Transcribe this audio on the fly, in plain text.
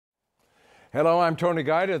Hello, I'm Tony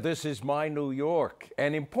Guida. This is My New York,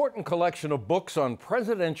 an important collection of books on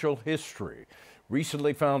presidential history.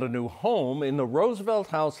 Recently found a new home in the Roosevelt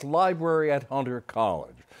House Library at Hunter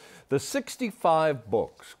College. The 65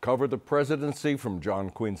 books cover the presidency from John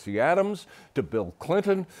Quincy Adams to Bill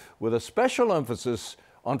Clinton, with a special emphasis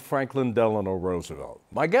on Franklin Delano Roosevelt.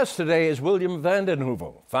 My guest today is William vanden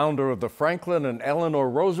Heuvel, founder of the Franklin and Eleanor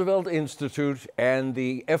Roosevelt Institute and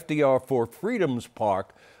the FDR Four Freedoms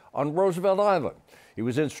Park on Roosevelt Island. He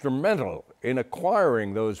was instrumental in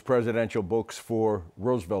acquiring those presidential books for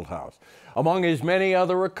Roosevelt House. Among his many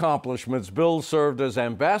other accomplishments, Bill served as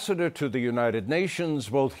ambassador to the United Nations,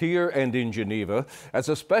 both here and in Geneva, as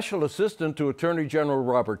a special assistant to Attorney General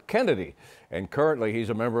Robert Kennedy, and currently he's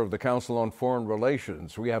a member of the Council on Foreign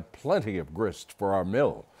Relations. We have plenty of grist for our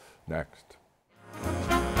mill. Next.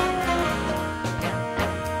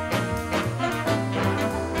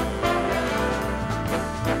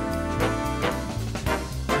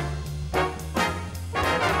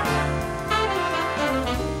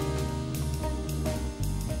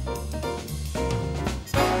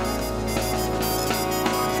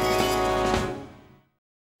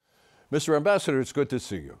 Mr. Ambassador, it's good to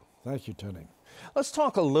see you. Thank you, Tony. Let's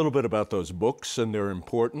talk a little bit about those books and their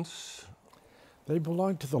importance. They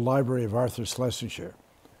belong to the library of Arthur Schlesinger.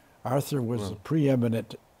 Arthur was a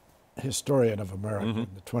preeminent historian of America in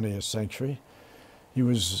the 20th century. He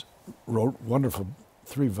wrote wonderful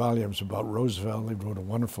 3 volumes about Roosevelt. He wrote a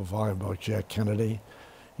wonderful volume about Jack Kennedy.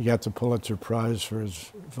 He got the Pulitzer Prize for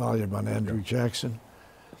his volume on Andrew Jackson.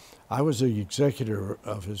 I was the executor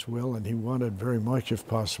of his will, and he wanted very much, if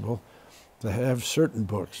possible, to have certain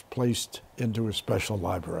books placed into a special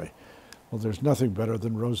library. Well, there's nothing better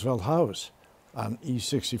than Roosevelt House on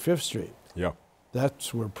East 65th Street. Yeah.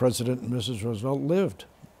 That's where President and Mrs. Roosevelt lived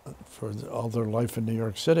for all their life in New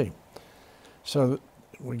York City. So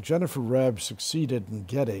when Jennifer Rabb succeeded in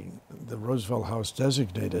getting the Roosevelt House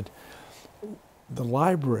designated, the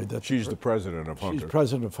library that... She's the president of Hunter. She's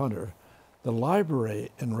president of Hunter. The library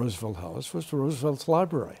in Roosevelt House was Roosevelt's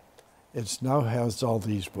library. It now has all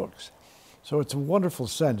these books. So it's a wonderful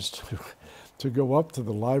sense to go up to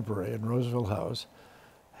the library in Roosevelt House,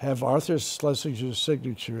 have Arthur Schlesinger's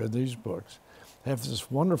signature in these books, have this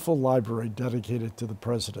wonderful library dedicated to the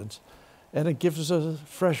presidents, and it gives us a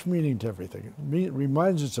fresh meaning to everything. It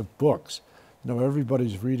reminds us of books. You know,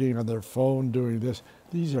 everybody's reading on their phone, doing this.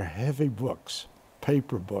 These are heavy books,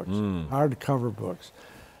 paper books, hardcover books.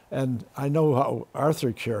 And I know how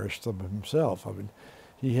Arthur cherished them himself. I mean,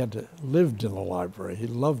 he had lived in a library. He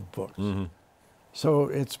loved books. So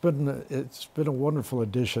it's been a wonderful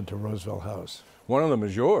addition to Roosevelt House. One of them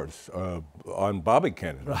is yours, on Bobby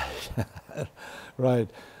Kennedy. Right. Right.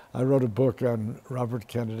 I wrote a book on Robert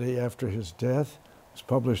Kennedy after his death. It was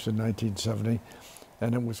published in 1970,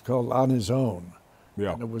 and it was called On His Own.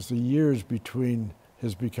 Yeah. And it was the years between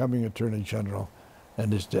his becoming Attorney General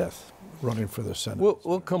and his death, running for the Senate.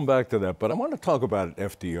 We'll come back to that, but I want to talk about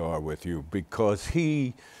FDR with you, because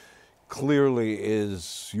he clearly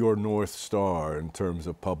is your North Star in terms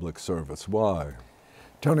of public service. Why?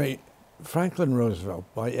 Tony, Franklin Roosevelt,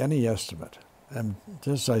 by any estimate, and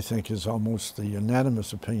this I think is almost the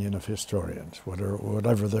unanimous opinion of historians,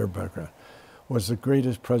 whatever their background, was the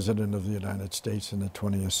greatest president of the United States in the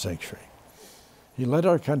 20th century. He led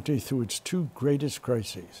our country through its 2 greatest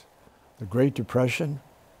crises: the Great Depression,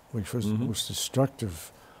 which was the most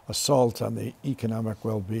destructive assault on the economic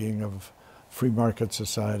well-being of free market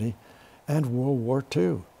society, and World War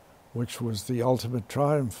II, which was the ultimate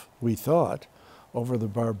triumph, we thought, over the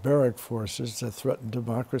barbaric forces that threatened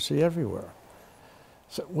democracy everywhere.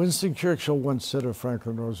 So Winston Churchill once said of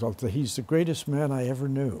Franklin Roosevelt that he's the greatest man I ever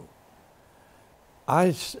knew.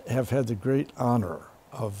 I have had the great honor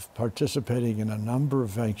of participating in a number of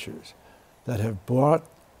ventures that have brought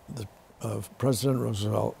President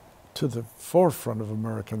Roosevelt to the forefront of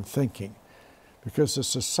American thinking, because the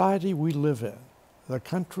society we live in, the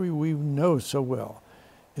country we know so well,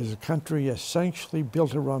 is a country essentially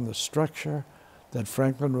built around the structure that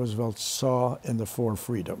Franklin Roosevelt saw in the Four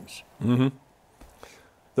Freedoms.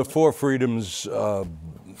 The Four Freedoms: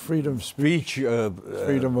 freedom of speech,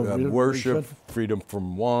 freedom of worship, freedom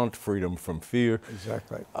from want, freedom from fear.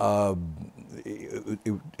 Exactly.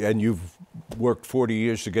 And you've worked 40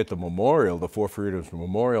 years to get the memorial, the Four Freedoms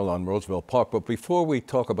Memorial on Roosevelt Park. But before we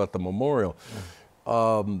talk about the memorial,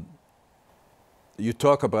 you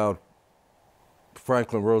talk about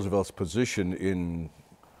Franklin Roosevelt's position in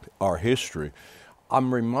our history.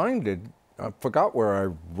 I'm reminded, I forgot where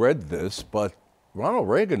I read this, but Ronald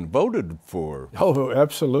Reagan voted for. Oh,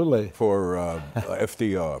 absolutely. For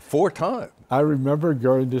FDR 4 times. I remember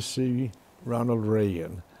going to see Ronald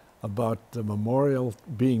Reagan about the memorial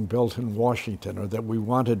being built in Washington, or that we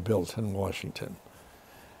wanted built in Washington.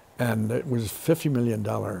 And it was a $50 million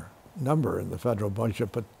number in the federal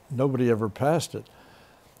budget, but nobody ever passed it.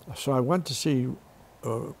 So I went to see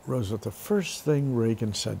Roosevelt. The first thing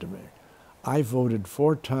Reagan said to me, I voted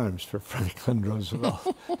 4 times for Franklin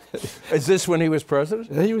Roosevelt. Is this when he was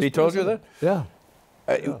president? He told you that? Yeah.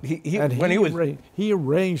 He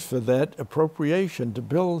arranged for that appropriation to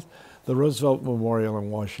build the Roosevelt Memorial in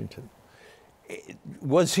Washington.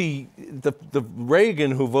 Was he the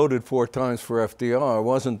Reagan who voted 4 times for FDR?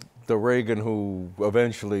 Wasn't the Reagan who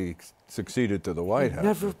eventually succeeded to the White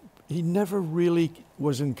House? He never really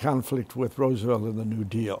was in conflict with Roosevelt in the New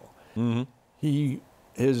Deal. Mm-hmm.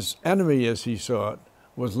 His enemy, as he saw it,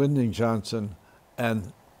 was Lyndon Johnson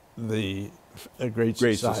and the Great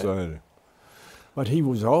Society. But he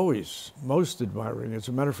was always most admiring. As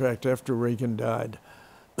a matter of fact, after Reagan died,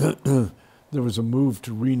 there was a move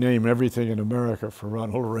to rename everything in America for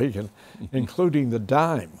Ronald Reagan, including the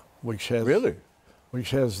dime, which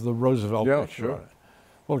has the Roosevelt picture on it.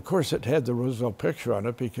 Well, of course, it had the Roosevelt picture on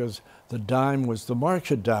it because the dime was the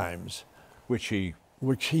March of Dimes, which he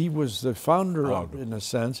was the founder of, in a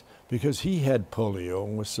sense, because he had polio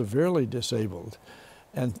and was severely disabled.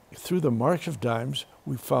 And through the March of Dimes,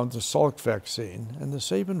 we found the Salk vaccine and the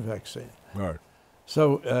Sabin vaccine. Right.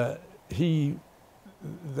 So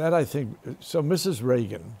I think, so Mrs.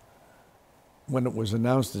 Reagan, when it was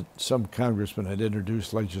announced that some congressman had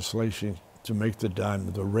introduced legislation to make the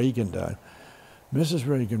dime the Reagan dime, Mrs.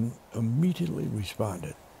 Reagan immediately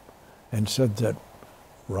responded and said that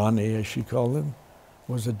Ronnie, as she called him,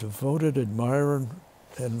 was a devoted admirer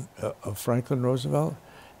of Franklin Roosevelt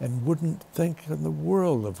and wouldn't think in the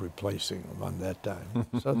world of replacing him on that dime.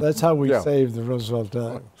 So that's how we saved the Roosevelt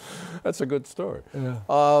dime. That's a good story. Yeah.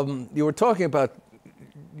 You were talking about,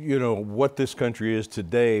 what this country is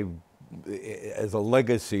today as a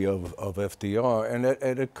legacy of FDR, and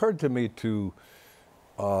it occurred to me to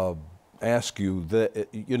ask you that,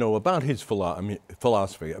 about his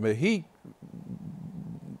philosophy. I mean, he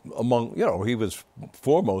was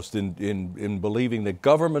foremost in believing that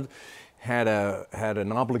government had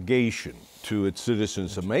an obligation to its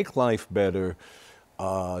citizens to make life better,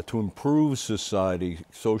 to improve society,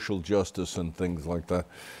 social justice, and things like that.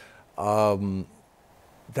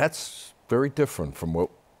 That's very different from what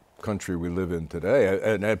country we live in today,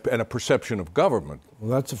 and a perception of government.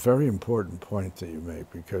 Well, that's a very important point that you make,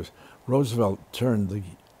 because Roosevelt turned the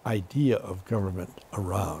idea of government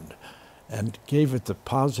around and gave it the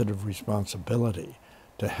positive responsibility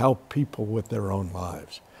to help people with their own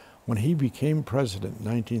lives. When he became president in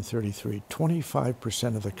 1933,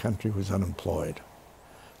 25% of the country was unemployed.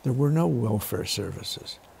 There were no welfare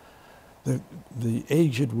services. The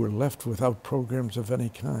aged were left without programs of any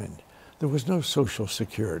kind. There was no Social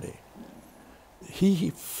Security.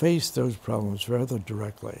 He faced those problems rather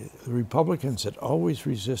directly. The Republicans had always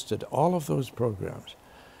resisted all of those programs.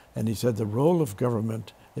 And he said the role of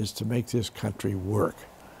government is to make this country work.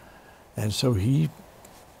 And so he,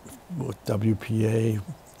 with WPA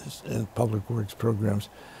and Public Works programs,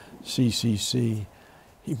 CCC,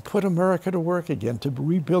 he put America to work again to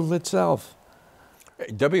rebuild itself.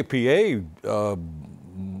 WPA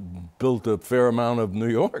built a fair amount of New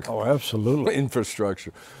York. Oh, absolutely.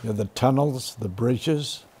 Infrastructure. The tunnels, the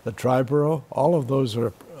bridges, the Triborough, all of those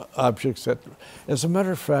are objects that, as a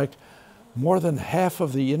matter of fact, more than half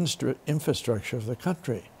of the infrastructure of the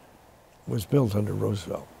country was built under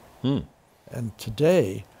Roosevelt. And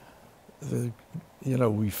today,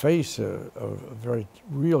 we face a very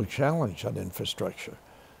real challenge on infrastructure.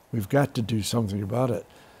 We've got to do something about it.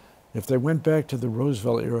 If they went back to the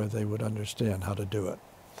Roosevelt era, they would understand how to do it.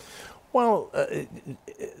 Well,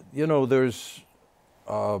 there's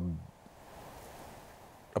a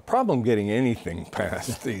problem getting anything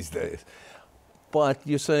passed these days. But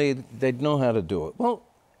you say they'd know how to do it. Well,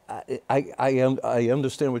 I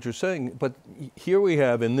understand what you're saying, but here we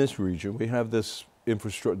have, in this region, we have this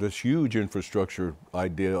huge infrastructure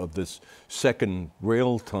idea of this second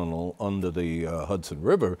rail tunnel under the Hudson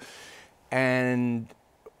River. And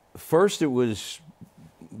first it was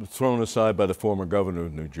thrown aside by the former governor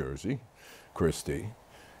of New Jersey, Christie.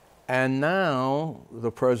 And now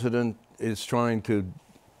the president is trying to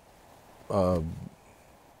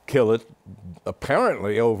kill it,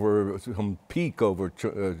 apparently over some peak over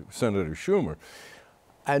Senator Schumer.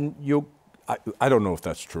 And I don't know if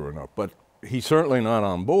that's true or not, but he's certainly not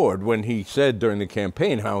on board when he said during the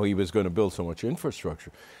campaign how he was going to build so much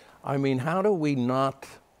infrastructure. I mean, how do we not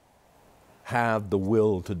have the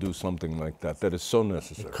will to do something like that is so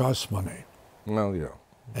necessary? It costs money. Well, yeah.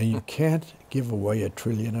 And you can't give away $1.5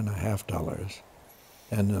 trillion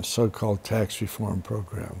and a so-called tax reform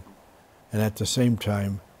program, and at the same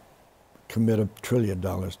time commit $1 trillion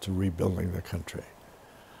to rebuilding the country.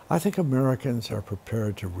 I think Americans are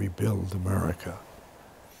prepared to rebuild America.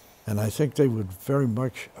 And I think they would very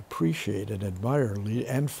much appreciate and admire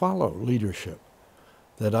and follow leadership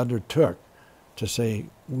that undertook to say,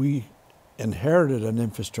 we inherited an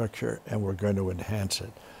infrastructure and we're going to enhance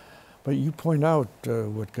it. But you point out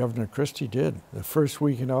what Governor Christie did the first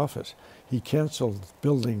week in office. He canceled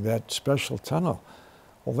building that special tunnel.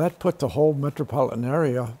 Well, that put the whole metropolitan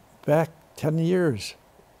area back 10 years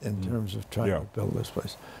in terms of trying to build this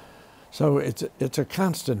place. So it's a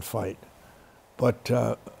constant fight. But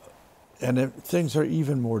things are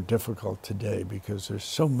even more difficult today because there's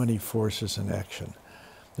so many forces in action.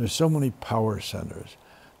 There's so many power centers.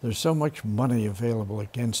 There's so much money available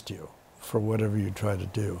against you for whatever you try to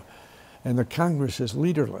do. And the Congress is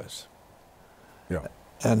leaderless. Yeah.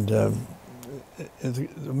 And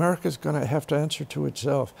America's going to have to answer to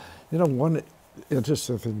itself. You know, one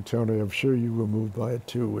interesting thing, Tony, I'm sure you were moved by it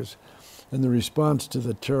too, was in the response to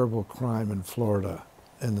the terrible crime in Florida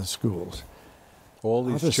in the schools. All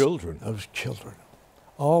these children. Those children.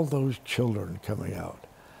 All those children coming out.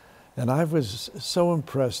 And I was so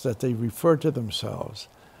impressed that they referred to themselves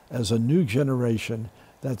as a new generation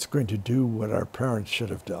that's going to do what our parents should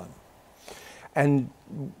have done. And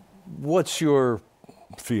what's your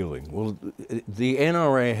feeling? Well, the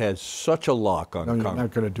NRA has such a lock on Congress. You're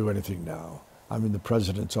not going to do anything now. I mean, the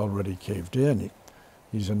president's already caved in.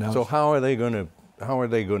 He's announced. So how are they going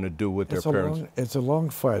to do what their parents? It's a long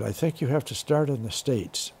fight. I think you have to start in the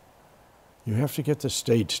states. You have to get the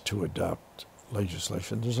states to adopt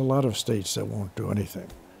legislation. There's a lot of states that won't do anything.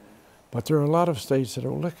 But there are a lot of states that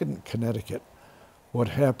are looking at Connecticut, what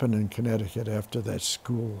happened in Connecticut after that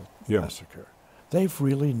school massacre. They've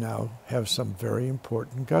really now have some very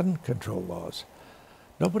important gun control laws.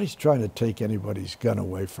 Nobody's trying to take anybody's gun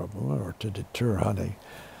away from them or to deter hunting.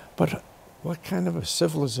 But what kind of a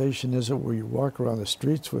civilization is it where you walk around the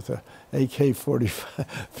streets with a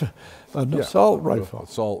AK-45, an assault rifle?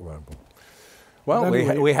 Assault rifle. Well,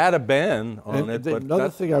 we had a ban on it. But another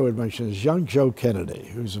thing I would mention is young Joe Kennedy,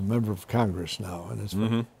 who's a member of Congress now,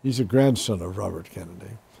 and he's a grandson of Robert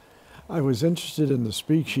Kennedy. I was interested in the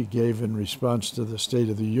speech he gave in response to the State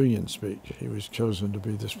of the Union speech. He was chosen to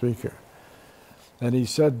be the speaker. And he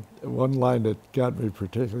said, one line that got me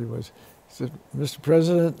particularly was, he said, "Mr.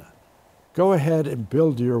 President, go ahead and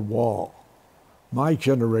build your wall. My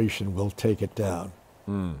generation will take it down."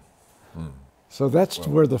 So that's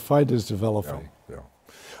where the fight is developing. Yeah.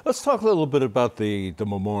 Let's talk a little bit about the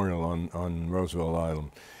memorial on Roosevelt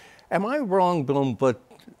Island. Am I wrong, Bill? But,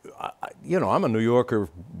 you know, I'm a New Yorker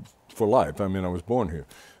for life. I mean, I was born here.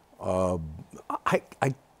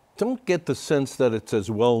 I don't get the sense that it's as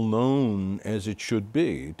well known as it should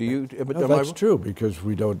be. Do you? No, that's true, because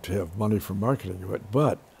we don't have money for marketing it.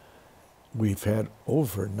 But we've had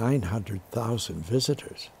over 900,000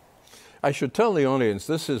 visitors. I should tell the audience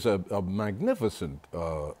this is a magnificent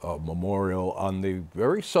memorial on the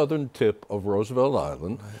very southern tip of Roosevelt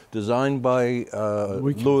Island, designed by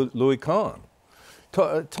Louis Kahn.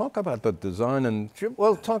 Talk about the design and,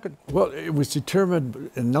 well, Well, it was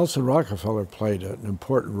determined, and Nelson Rockefeller played an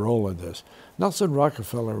important role in this. Nelson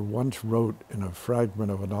Rockefeller once wrote in a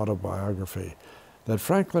fragment of an autobiography that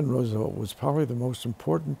Franklin Roosevelt was probably the most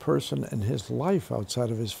important person in his life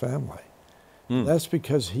outside of his family. That's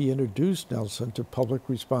because he introduced Nelson to public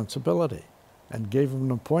responsibility and gave him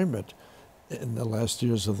an appointment in the last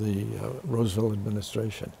years of the Roosevelt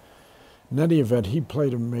administration. In any event, he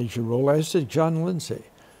played a major role, as did John Lindsay,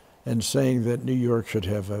 in saying that New York should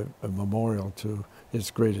have a memorial to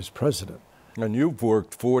its greatest president. And you've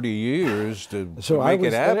worked 40 years to make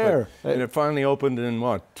it happen. There. And it finally opened in,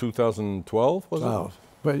 what, 2012, was it?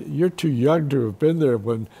 But you're too young to have been there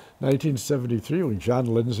when 1973, when John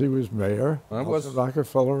Lindsay was mayor, Nelson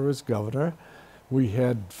Rockefeller was governor. We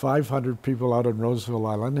had 500 people out on Roosevelt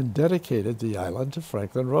Island and dedicated the island to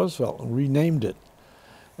Franklin Roosevelt and renamed it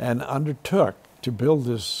and undertook to build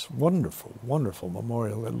this wonderful, wonderful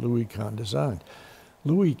memorial that Louis Kahn designed.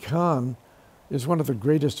 Louis Kahn is one of the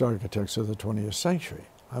greatest architects of the 20th century.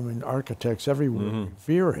 I mean, architects everywhere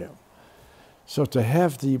revere him. So to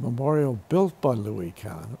have the memorial built by Louis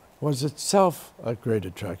Kahn was itself a great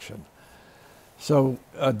attraction. So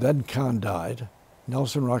then Kahn died.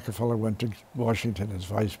 Nelson Rockefeller went to Washington as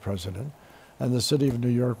vice president, and the city of New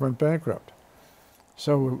York went bankrupt.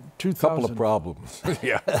 So 2000... Couple of problems.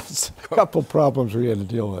 A couple problems we had to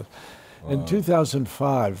deal with. In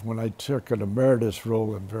 2005, when I took an emeritus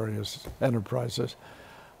role in various enterprises,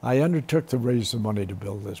 I undertook to raise the money to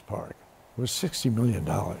build this park. It was $60 million.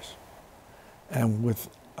 And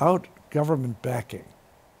without government backing,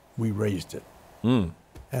 we raised it. And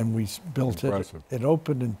we built Impressive. it. It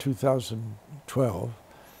opened in 2012.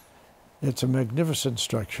 It's a magnificent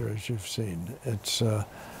structure, as you've seen. It's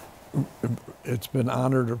been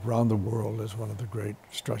honored around the world as one of the great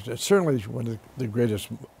structures. It's certainly one of the greatest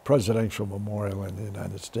presidential memorial in the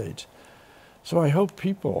United States. So I hope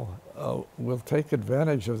people will take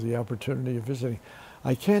advantage of the opportunity of visiting.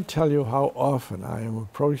 I can't tell you how often I am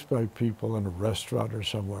approached by people in a restaurant or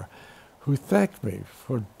somewhere who thank me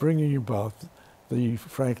for bringing about the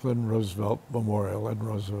Franklin Roosevelt Memorial at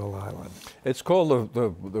Roosevelt Island. It's called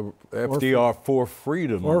the FDR Four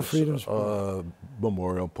Freedoms Park.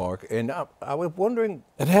 Memorial Park. And I was wondering...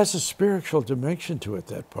 It has a spiritual dimension to it,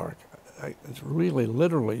 that park. It's really,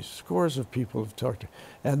 literally, scores of people have talked to it.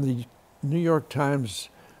 And the New York Times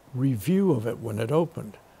review of it when it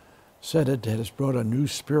opened said it has brought a new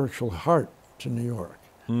spiritual heart to New York.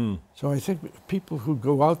 So I think people who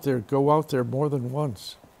go out there more than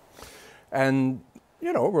once. And,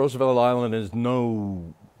 you know, Roosevelt Island is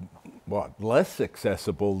less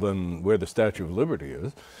accessible than where the Statue of Liberty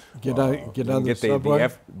is. Get on the subway.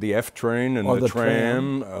 The F train and the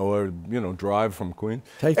tram, or, you know, drive from Queens.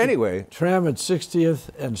 Anyway. Tram at 60th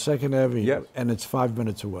and 2nd Avenue, yes. And it's 5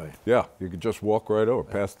 minutes away. Yeah, you could just walk right over,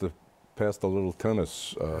 past the little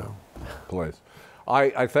tennis place.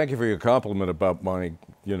 I thank you for your compliment about my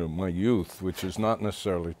youth, which is not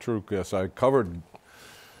necessarily true. Yes, I covered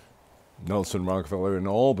Nelson Rockefeller in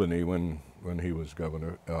Albany when he was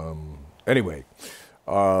governor. Anyway,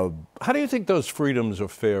 how do you think those freedoms are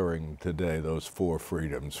faring today, those four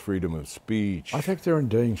freedoms? Freedom of speech. I think they're in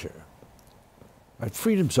danger.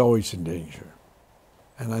 Freedom's always in danger.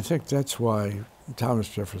 And I think that's why Thomas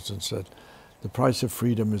Jefferson said, the price of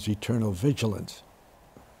freedom is eternal vigilance.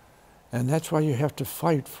 And that's why you have to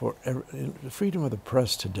fight for the freedom of the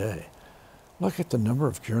press today. Look at the number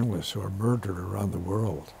of journalists who are murdered around the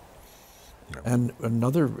world. Yep. And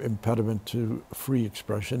another impediment to free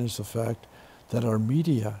expression is the fact that our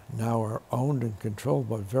media now are owned and controlled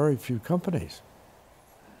by very few companies.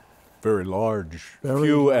 Very large,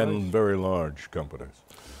 and very large companies.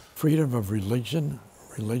 Freedom of religion.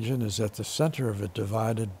 Religion is at the center of a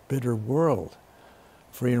divided, bitter world.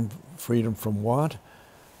 Freedom from want.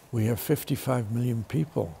 We have 55 million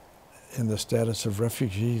people in the status of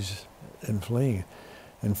refugees and fleeing.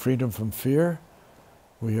 And freedom from fear.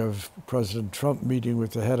 We have President Trump meeting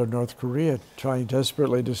with the head of North Korea, trying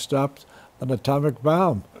desperately to stop an atomic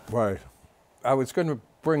bomb. Right. I was going to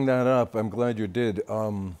bring that up. I'm glad you did.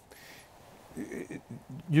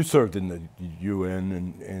 You served in the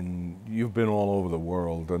UN, and you've been all over the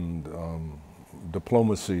world, and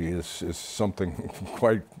diplomacy is something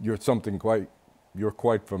you're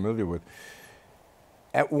quite familiar with.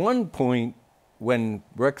 At one point, when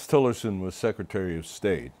Rex Tillerson was Secretary of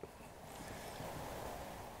State,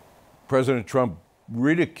 President Trump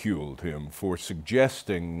ridiculed him for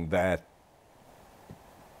suggesting that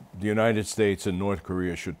the United States and North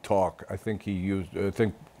Korea should talk. I think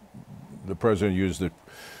the president used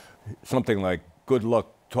something like, good luck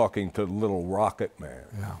talking to little rocket man.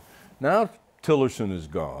 Yeah. Now Tillerson is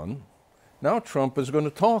gone. Now Trump is going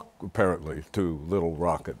to talk, apparently, to little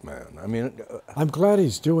rocket man. I mean, I'm glad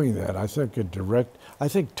he's doing that. I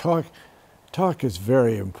think talk is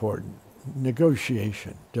very important.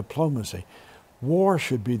 Negotiation, diplomacy. War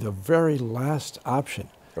should be the very last option.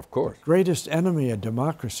 Of course. The greatest enemy of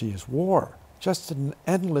democracy is war. Just an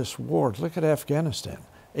endless war. Look at Afghanistan.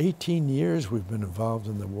 18 years we've been involved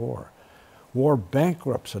in the war. War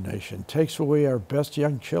bankrupts a nation, takes away our best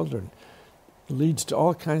young children, leads to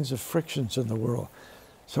all kinds of frictions in the world.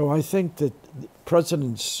 So I think that the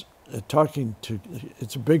president's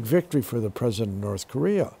it's a big victory for the president of North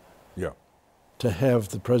Korea. Yeah. To have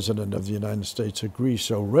the president of the United States agree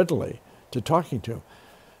so readily to talking to him.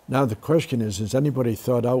 Now the question is, has anybody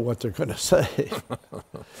thought out what they're going to say?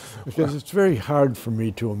 Because it's very hard for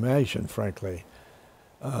me to imagine, frankly,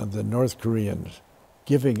 the North Koreans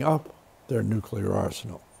giving up their nuclear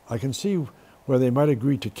arsenal. I can see where they might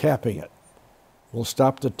agree to capping it. We'll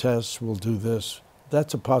stop the tests, we'll do this.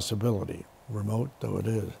 That's a possibility, remote though it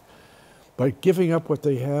is. But giving up what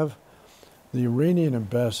they have, the Iranian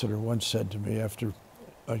ambassador once said to me after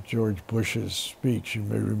George Bush's speech, you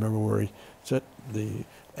may remember where he said the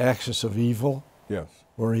axis of evil, yes,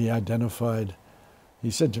 where he identified,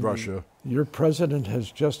 he said to Russia. Me, your president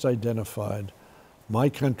has just identified my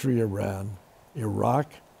country, Iran,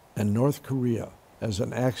 Iraq, and North Korea as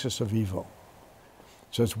an axis of evil.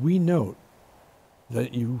 Says, we note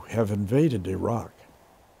that you have invaded Iraq.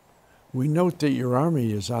 We note that your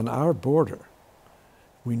army is on our border.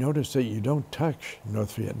 We notice that you don't touch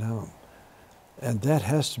North Vietnam. And that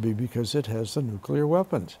has to be because it has the nuclear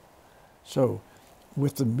weapons. So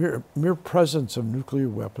with the mere presence of nuclear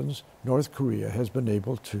weapons, North Korea has been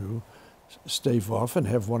able to stave off and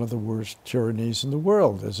have one of the worst tyrannies in the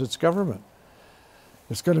world as its government.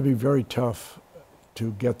 It's going to be very tough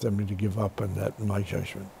to get them to give up on that, in my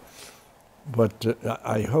judgment. But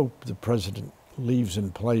I hope the president leaves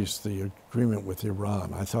in place the agreement with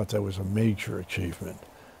Iran. I thought that was a major achievement,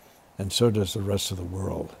 and so does the rest of the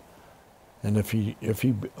world. And if he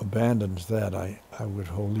abandons that, I would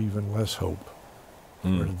hold even less hope for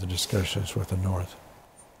the discussions with the North.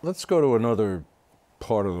 Let's go to another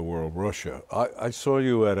part of the world, Russia. I saw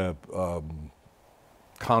you at a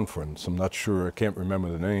conference. I'm not sure, I can't remember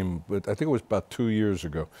the name, but I think it was about 2 years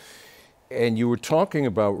ago. And you were talking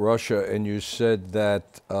about Russia, and you said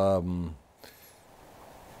that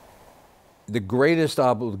the greatest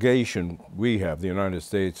obligation we have, the United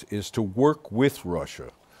States, is to work with Russia.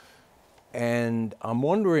 And I'm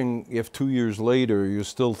wondering if 2 years later you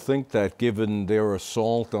still think that, given their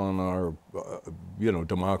assault on our,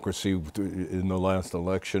 democracy in the last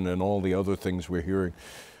election and all the other things we're hearing.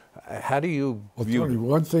 How do you view? Tony,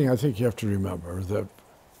 one thing I think you have to remember, that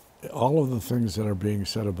all of the things that are being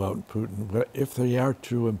said about Putin, if they are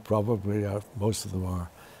true, and probably most of them are,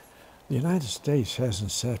 the United States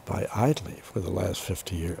hasn't sat by idly for the last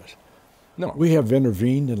 50 years. No. We have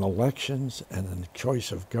intervened in elections and in the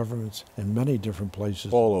choice of governments in many different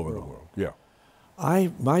places. All over the world, yeah.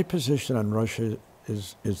 My position on Russia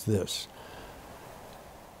is this,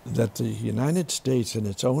 that the United States, in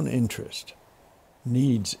its own interest,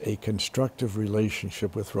 needs a constructive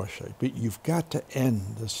relationship with Russia. But you've got to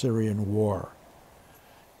end the Syrian war.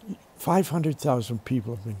 500,000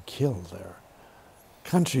 people have been killed there.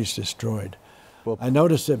 Countries destroyed. Well, I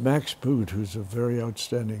noticed that Max Boot, who's a very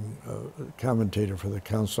outstanding commentator for the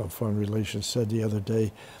Council on Foreign Relations, said the other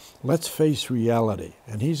day, let's face reality.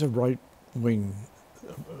 And he's a right-wing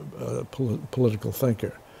political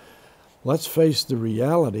thinker. Let's face the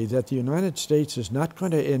reality that the United States is not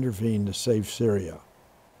going to intervene to save Syria.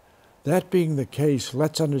 That being the case,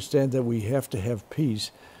 let's understand that we have to have peace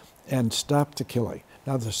and stop the killing.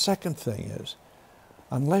 Now, the second thing is,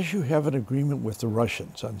 unless you have an agreement with the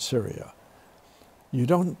Russians on Syria,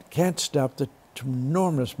 you can't stop the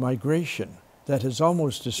enormous migration that has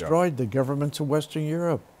almost destroyed the governments of Western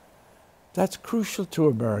Europe. That's crucial to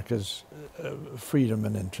America's freedom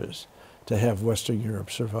and interest, to have Western Europe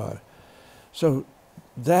survive. So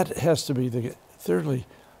that has to be thirdly,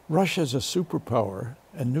 Russia's a superpower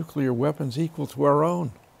and nuclear weapons equal to our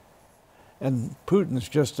own. And Putin's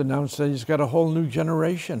just announced that he's got a whole new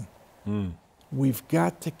generation. We've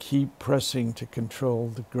got to keep pressing to control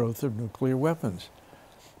the growth of nuclear weapons.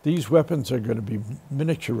 These weapons are going to be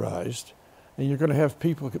miniaturized, and you're going to have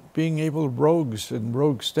people being able, rogues in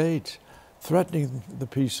rogue states, threatening the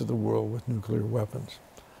peace of the world with nuclear weapons.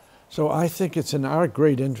 So I think it's in our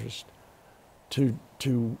great interest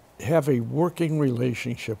to have a working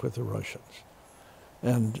relationship with the Russians.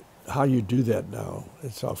 And how you do that now,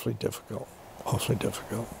 it's awfully difficult, awfully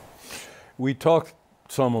difficult. We talked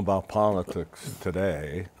some about politics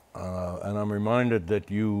today, and I'm reminded that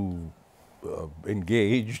you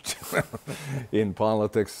engaged in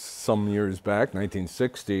politics some years back,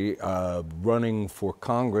 1960, running for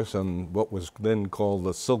Congress in what was then called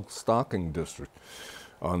the Silk Stocking District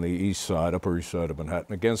on the east side, Upper East Side of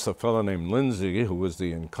Manhattan, against a fellow named Lindsay, who was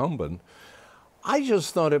the incumbent. I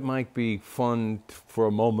just thought it might be fun for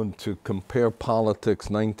a moment to compare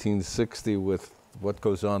politics 1960 with what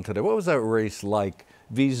goes on today. What was that race like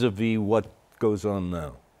vis-a-vis what goes on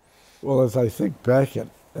now? Well, as I think back at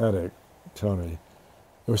it, Tony,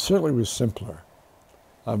 it certainly was simpler.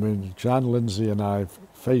 I mean, John Lindsay and I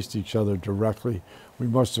faced each other directly. We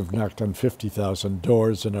must have knocked on 50,000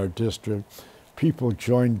 doors in our district. People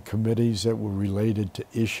joined committees that were related to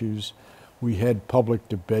issues. We had public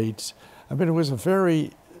debates. I mean, it was a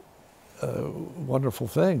very wonderful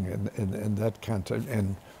thing in that context,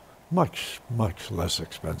 and much, much less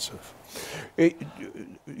expensive.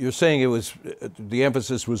 You're saying it was, the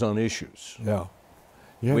emphasis was on issues. Yeah.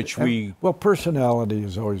 Well, personality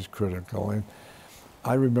is always critical. And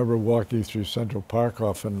I remember walking through Central Park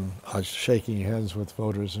often, I was shaking hands with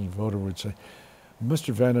voters, and a voter would say,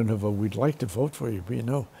 Mr. vanden Heuvel, we'd like to vote for you,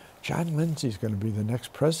 but John Lindsay's going to be the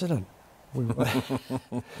next president.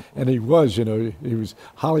 And he was, he was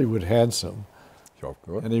Hollywood handsome.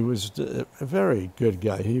 And he was a very good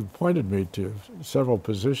guy. He appointed me to several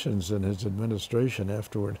positions in his administration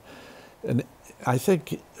afterward. And I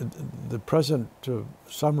think the present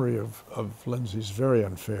summary of Lindsay is very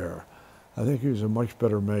unfair. I think he was a much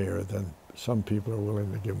better mayor than some people are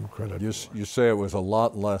willing to give them credit for. You say it was a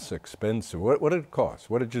lot less expensive. What did it cost?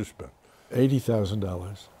 What did you spend?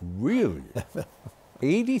 $80,000. Really?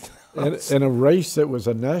 $80,000? In a race that was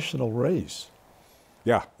a national race.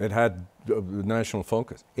 Yeah, it had national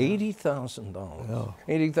focus. $80,000.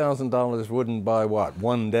 Yeah. $80,000 wouldn't buy what?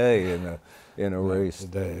 One day in a race. A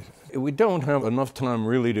day. We don't have enough time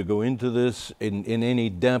really to go into this in any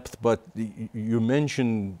depth, but you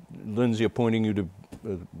mentioned Lindsay appointing you to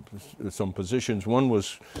some positions. One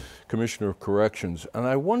was Commissioner of Corrections, and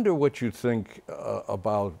I wonder what you think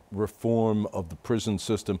about reform of the prison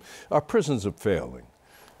system. Our prisons are failing.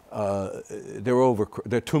 There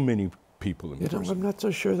are too many people in prison. I'm not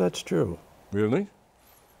so sure that's true. Really?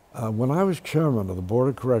 When I was chairman of the Board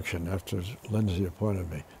of Correction, after Lindsay appointed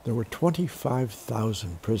me, there were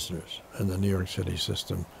 25,000 prisoners in the New York City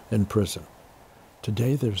system in prison.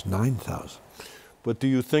 Today there's 9,000. But do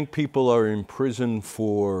you think people are in prison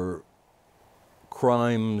for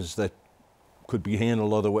crimes that could be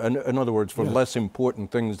handled other way? In other words, for less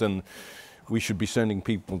important things than we should be sending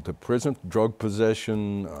people to prison? Drug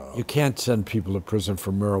possession? You can't send people to prison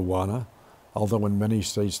for marijuana, although in many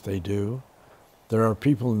states they do. There are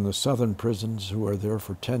people in the southern prisons who are there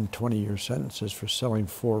for 10, 20-year sentences for selling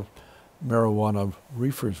 4 marijuana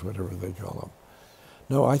reefers, whatever they call them.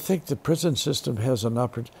 No, I think the prison system has an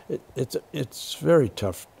opportunity. It's very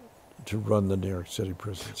tough to run the New York City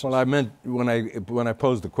prison system. Well, I meant, when I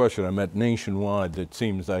posed the question, I meant nationwide. It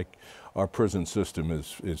seems like our prison system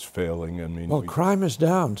is failing. I mean, well, crime is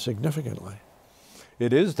down significantly.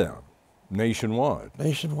 It is down. Nationwide.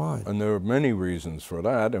 Nationwide. And there are many reasons for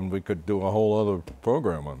that, and we could do a whole other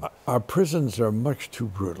program on that. Our prisons are much too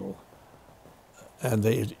brutal, and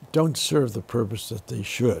they don't serve the purpose that they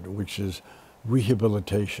should, which is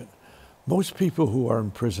rehabilitation. Most people who are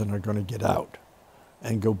in prison are going to get out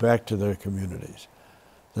and go back to their communities.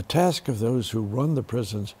 The task of those who run the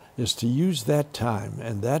prisons is to use that time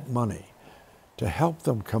and that money to help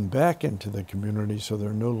them come back into the community so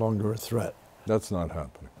they're no longer a threat. That's not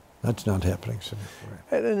happening. That's not happening,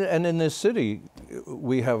 Senator. And in this city,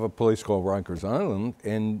 we have a place called Rikers Island,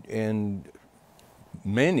 and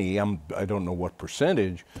many, I don't know what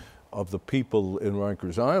percentage, of the people in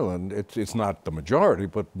Rikers Island, it's not the majority,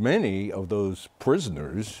 but many of those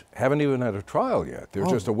prisoners haven't even had a trial yet. They're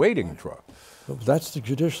just awaiting trial. Well, that's the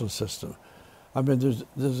judicial system. I mean,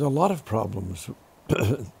 there's a lot of problems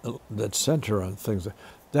that center on things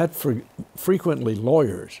that frequently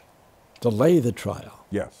lawyers delay the trial.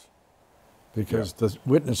 Yes. Because the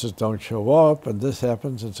witnesses don't show up, and this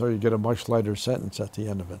happens, and so you get a much lighter sentence at the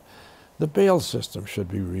end of it. The bail system should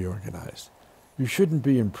be reorganized. You shouldn't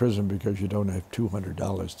be in prison because you don't have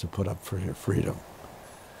 $200 to put up for your freedom.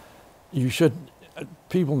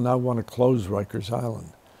 People now want to close Rikers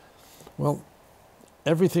Island. Well,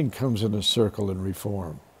 everything comes in a circle in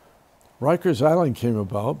reform. Rikers Island came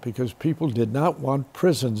about because people did not want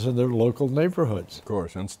prisons in their local neighborhoods. Of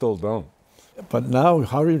course, and still don't. But now,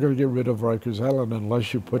 how are you going to get rid of Rikers Island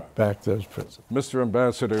unless you put back those prisons? Mr.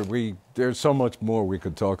 Ambassador, there's so much more we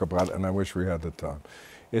could talk about, and I wish we had the time.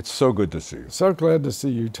 It's so good to see you. So glad to see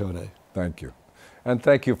you, Tony. Thank you. And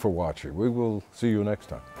thank you for watching. We will see you next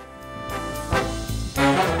time.